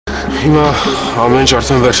Հիմա ամեն ինչ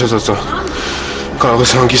արդեն վերջացած է։ Կարող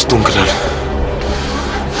ես հանգիստ տուն գնալ։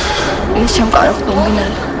 Ես չեմ կարող տուն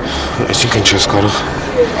գնալ։ Այսինքն չես կարող։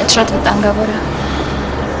 Այդ շատ վտանգավոր է։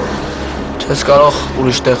 Չես կարող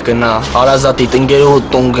ուրիշ տեղ գնա, հարազատի տնկերուհու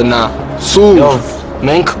տուն գնա։ Սուր։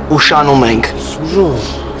 Մենք ուշանում ենք։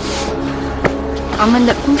 Սուրով։ Ամեն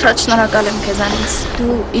դեպքում շատ շնորհակալ եմ քեզանից։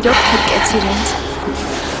 Դու իրոք փրկեցիր ինձ։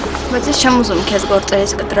 Բայց ես չեմ ուզում քեզ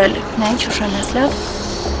գործերից կտրել։ Նա ինչ ուշանես, լավ։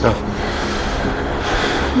 Լավ։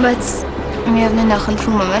 Բայց միևնույն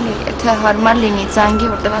նախընտրում եմ էլի, եթե հարմար լինի զանգի,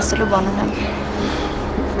 որտեղ ասելու բան ունեմ։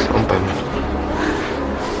 Անպայման։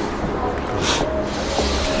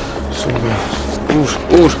 Սուրը,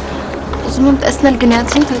 ուր։ Ուզում եմ տեսնել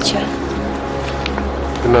գնացին, թե չէ։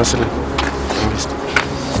 Գնացել եմ, հանգիստ։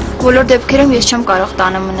 Բոլոր դեպքերում ես չեմ կարող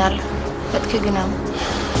տանը մնալ, պետք է գնամ։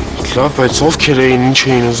 Լավ, բայց ովքեր էին, ինչ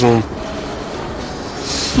էին ուզում։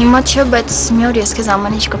 Հիմա չէ, բայց մի օր ես քեզ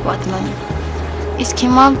ամեն ինչ կպատմեմ։ Իսկ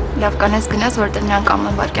հիմա լավ կանես գնաս, որտեղ նրանք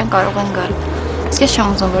ամեն վայրկյան կարող են գալ։ Իսկ ես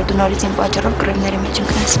չեմ ուզում, որ դու նորից իմ պատճառով կռիվների մեջ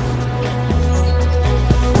ընկնես։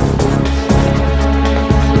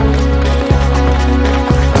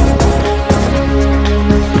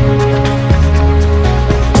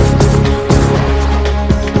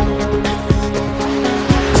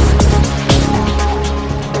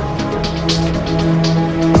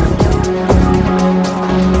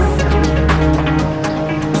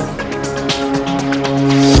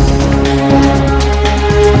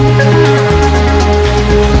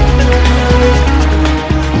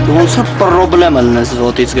 Պրոբլեմը լնես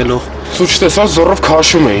ոտից գլուխ։ Սուր չտեսած զորով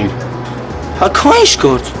քաշում էին։ Հա քո ինչ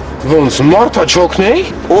գործ։ Ոնց, մարդա չօգնեի։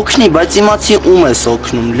 Օգնի, բայց իմացի ում ես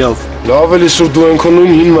օգնում, լյով։ Լավ էլի սուր դու ենք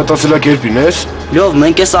նույն հին մտածելակերպին ես։ Լյով,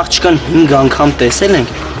 մենք այս աղջկան 5 անգամ տեսել ենք։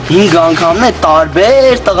 5 անգամն է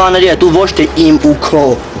տարբեր տղաների հետ ու ոչ թե իմ ու քո։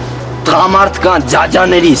 Տղամարդկան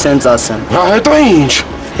ջաջաների, սենց ասեմ։ Հա հետո ինչ։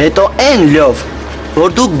 Հետո են լյով,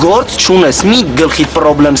 որ դու գործ չունես, մի գլխիդ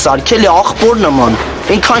պրոբլեմ սարքել է աղբոր նման։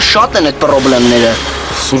 Այնքան շատ են այդ պրոբլեմները։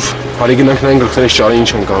 Սուր, բարի գնանք նայենք գլխերից ճարի ինչ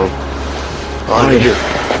են կանում։ Արի։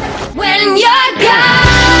 When you're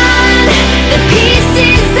gone, the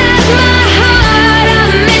pieces of my heart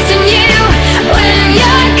are missing you. When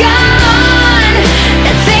you're gone,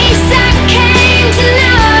 the face I came to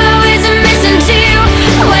know is missing too.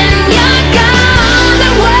 When you're gone,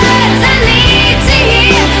 the words I need to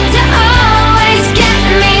hear to always get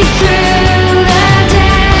me through the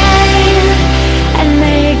day and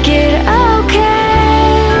make it okay.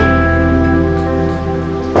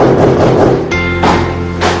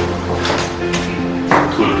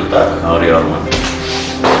 Արի Արման։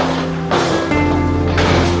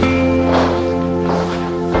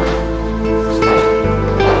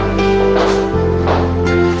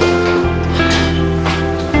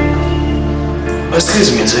 Ասկիզ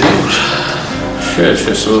ինձ էլի ուր։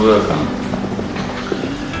 Չէ, սովորական։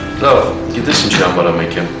 Լավ, գիտես ինչի համար եմ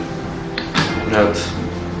եկել։ Մի հատ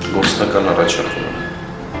գործնական առաջարկ ունեմ։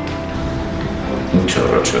 Ինչ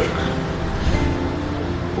առաջարկ։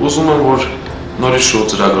 Ուզում եմ, որ նորից շոու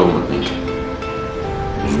ծրագրով մտնենք։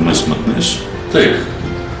 Ուզում ես մտնես։ Տեկ,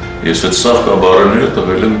 ես այդ սաղ կաբարաները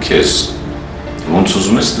տվել եմ քեզ։ Ոնց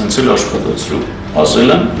ուզում ես տենց էլ աշխատացրու։ Ասել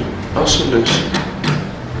եմ։ Ասել ես։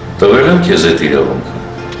 Տվել եմ քեզ այդ իրավունքը։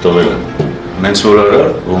 Տվել եմ։ Նենց որ արա,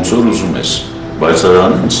 ոնց որ ուզում ես։ Բայց արա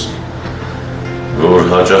նենց, որ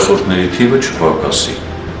հաճախորդների թիվը չպակասի։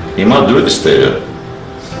 Հիմա դու ես տեղը։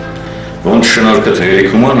 Ոնց շնորհքդ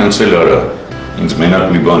երեքում ա, նենց էլ արա։ Ինձ մենակ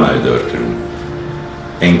մի բան է դարձրում։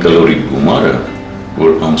 Այն կլորիկ գումարը,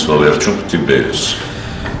 որ անցվավերջում պիտի բերես։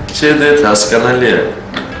 Չէ, դե հասկանալի է։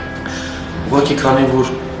 Ուղղակի քանի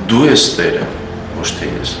որ դու ես տերը, ոչ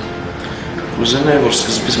թե ես։ Ուզենայի, որ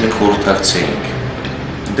սկզբից մենք խորհրդակցեինք։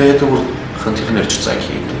 Դե հետո որ խնդիրներ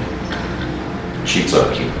չծագեին։ Չի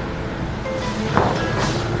ծագի։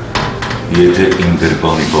 Եթե իմ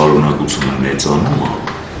գրպանի բարունակությունը մեծանում է,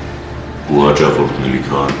 ու հաճախորդների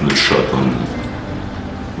քանակն շատանում,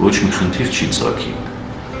 ոչ մի խնդիր չի ծագի։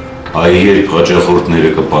 Այ երբ հաճախորդները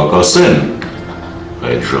կպակասեն,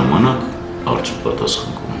 այդ ժամանակ հարցը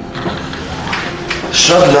պատասխան կունենա։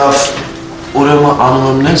 Շատ լավ, ուրեմն անում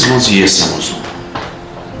եմ նենց, ոնց ես եմ ուզում։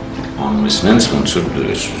 Անում ես նենց, ոնց որ դու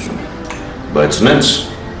ես ուզում։ Բայց նենց,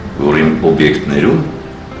 որ իմ օբյեկտներում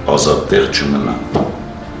ազատ տեղ չմնա։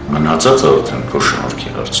 Մնացած արդեն քո շնորհքի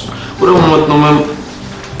հարցն է։ Ուրեմն մտնում եմ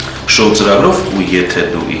շոու ծրագրով ու եթե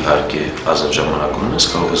դու իհարկե ազատ ժամանակ ունես,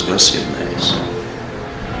 կարող ես գաս եւ նայես։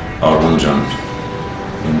 Արման ջան,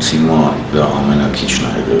 ինձ հիմա դա ամենակիչն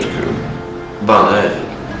է հետաքրքրում։ Բան է։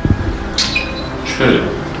 Չէ,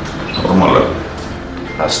 նորմալ է։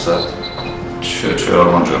 Հաստատ։ Չէ,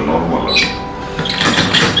 Արման ջան, նորմալ է։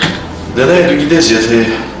 Դե դու գիտես, եթե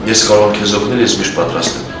ես կարող եմ քեզ օգնել, ես միշտ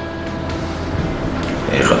պատրաստ եմ։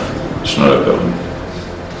 Եղավ, շնորհակալ եմ։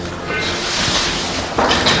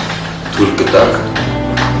 Թույլ կտակ։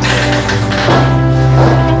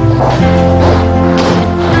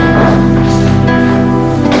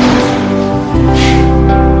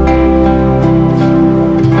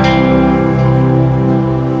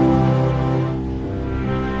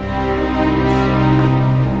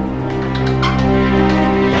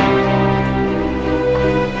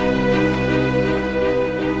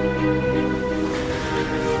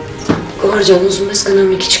 Ջան, ուզում ես գնամ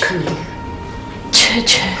մի քիչ քնել։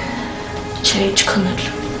 Չէ, ինչ քնել։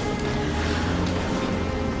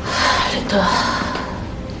 Դա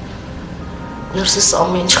ներսս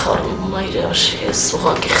ամեն ինչ խառնում է իրար, ես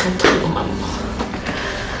ուղղակի խնդրում եմ։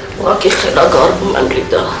 Ուղղակի խելագարվում եմ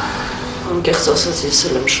Լիդա։ Անկեղծ ասած ես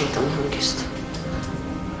էլ եմ շատ անհանգիստ։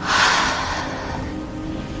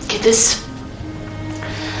 Գիտես,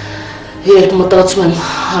 երբ մտածում եմ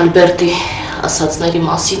Ալբերտի ասածների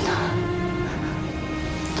մասին,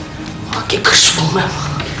 կշվում եմ։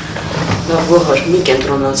 Լավ, ողար, մի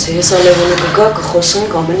կենտրոնացի, ես Ալևոնը կգա,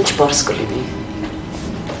 կխոսենք, ամեն ինչ պարզ կլինի։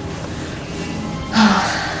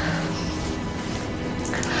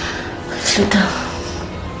 Լիդա,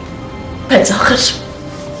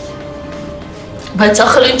 բայց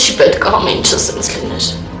ախր ինչի պետք է ամեն ինչը սենց լիներ։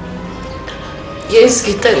 Ես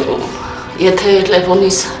գիտեմ, եթե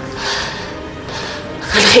Լևոնիս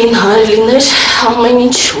գլխին հայր լիներ, ամեն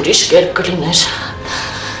ինչ ուրիշ կերպ կլիներ։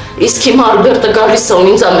 Իսկ հիմա Ալբերտը գալիս է ու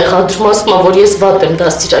ինձ ամեղադրում ասում է, որ ես վատ եմ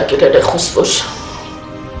դաստիարակել երեխուս,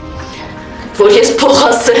 որ ես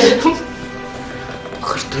փոխասել եմ։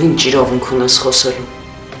 Ախր դու ինչ իրավունք ունես խոսելու։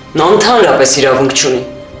 Նա ընդհանրապես իրավունք չունի։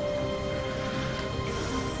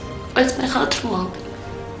 Բայց մեղադրում է։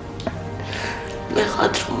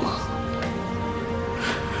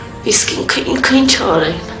 Իսկ ինքը ինչ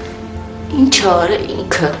արել։ Ինչ արել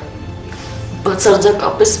ինքը։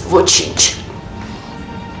 Բացարձակապես ոչինչ։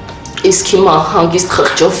 Իսկ հիմա հանգիստ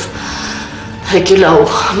խղճով հեկել է ու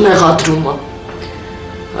մեղադրում է։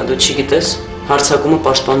 Դու չգիտես, հարձակումը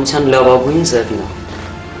պաշտպանության լավագույն ձևն է։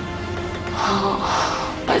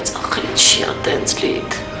 Բայց ախր ինչի է տենց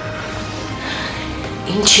Լիդ։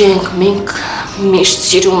 Ինչի ենք մենք միշտ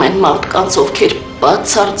սիրում են մարդկանց, ովքեր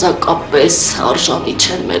բացարձակապես արժանի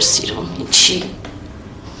չեն մեր սիրուն, ինչի։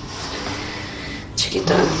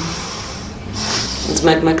 Չգիտեմ, ինձ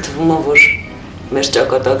մեկ թվում է, որ մեր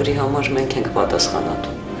ճակատագրի համար մենք ենք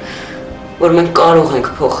պատասխանատու, որ մենք կարող ենք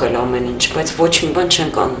փոխել ամեն ինչ, բայց ոչ մի բան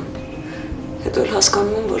չենք անում։ Հետո էլ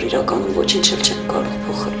հասկանում եմ, որ իրականում ոչինչ էլ չենք կարող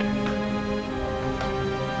փոխել։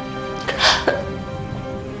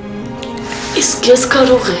 Իսկ ես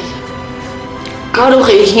կարող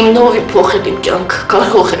էի հիմնովի փոխել իմ կյանքը,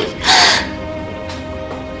 կարող էի։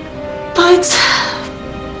 Բայց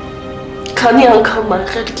քանի անգամ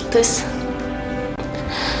եղել, գիտես,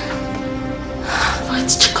 բայց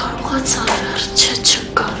չկարողացա վերջը,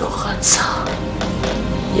 չկարողացա։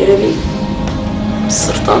 Երևի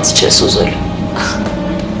սրտանց չես ուզել։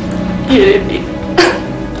 Երևի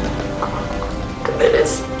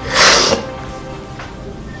կներես։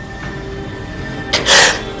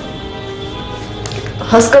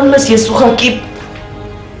 Հասկանում ես, ես ուղղակի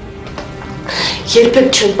երբեք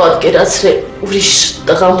չեմ պատկերացրել ուրիշ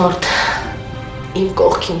տղամարդ իմ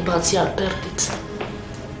կողքին բացի Ալբերտից։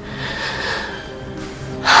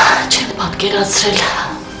 Չեմ պատկերացրել։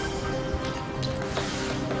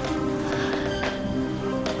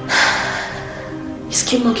 Իսկ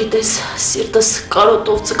հիմա գիտես, սիրտս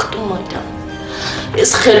կարոտով ձգտում է իրան։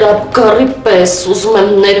 Ես խելագարի պես ուզում եմ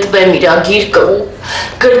նետվեմ իրա գիրկը ու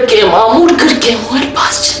գրկեմ, ամուր գրկեմ ու էլ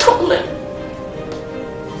բաց չթողնեմ։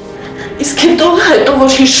 Իսկ հետո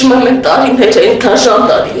որ հիշում եմ այն տարիները, այն դաժան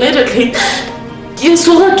տարիները, ես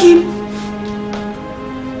ուղղակի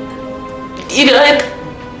իր այդ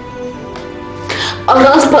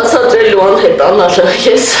առանց բացատրելու անհետանալը,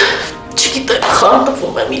 ես չգիտեմ,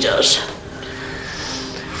 խառնվում եմ իրար։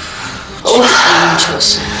 Ինչ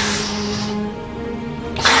ասեմ։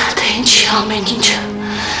 Թե ինչի ամեն ինչ,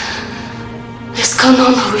 այսքան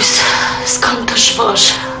անհույս, այսքան դժվար,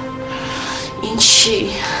 ինչի։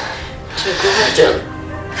 Չէ, Գոհար ջան,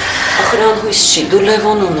 ախր անհույս չի, դու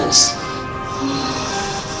Լևոն ունես։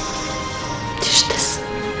 Ճիշտ ես,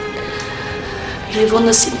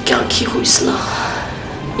 Լևոնս իմ կյանքի հույսն է,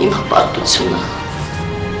 իմ հպարտությունը։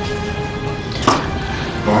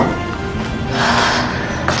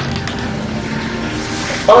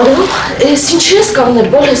 Արամ, ես ինչի ես կանգնել,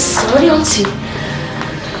 բալ ես Արյանցի։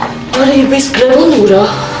 Արի, իսկ Լևոնը ուրա։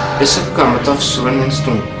 Ես կգա, մտավ Սուրեն հենց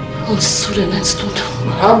տուն։ Ոնց Սուրեն հենց տուն։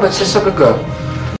 Հա, բայց հեսա կգա։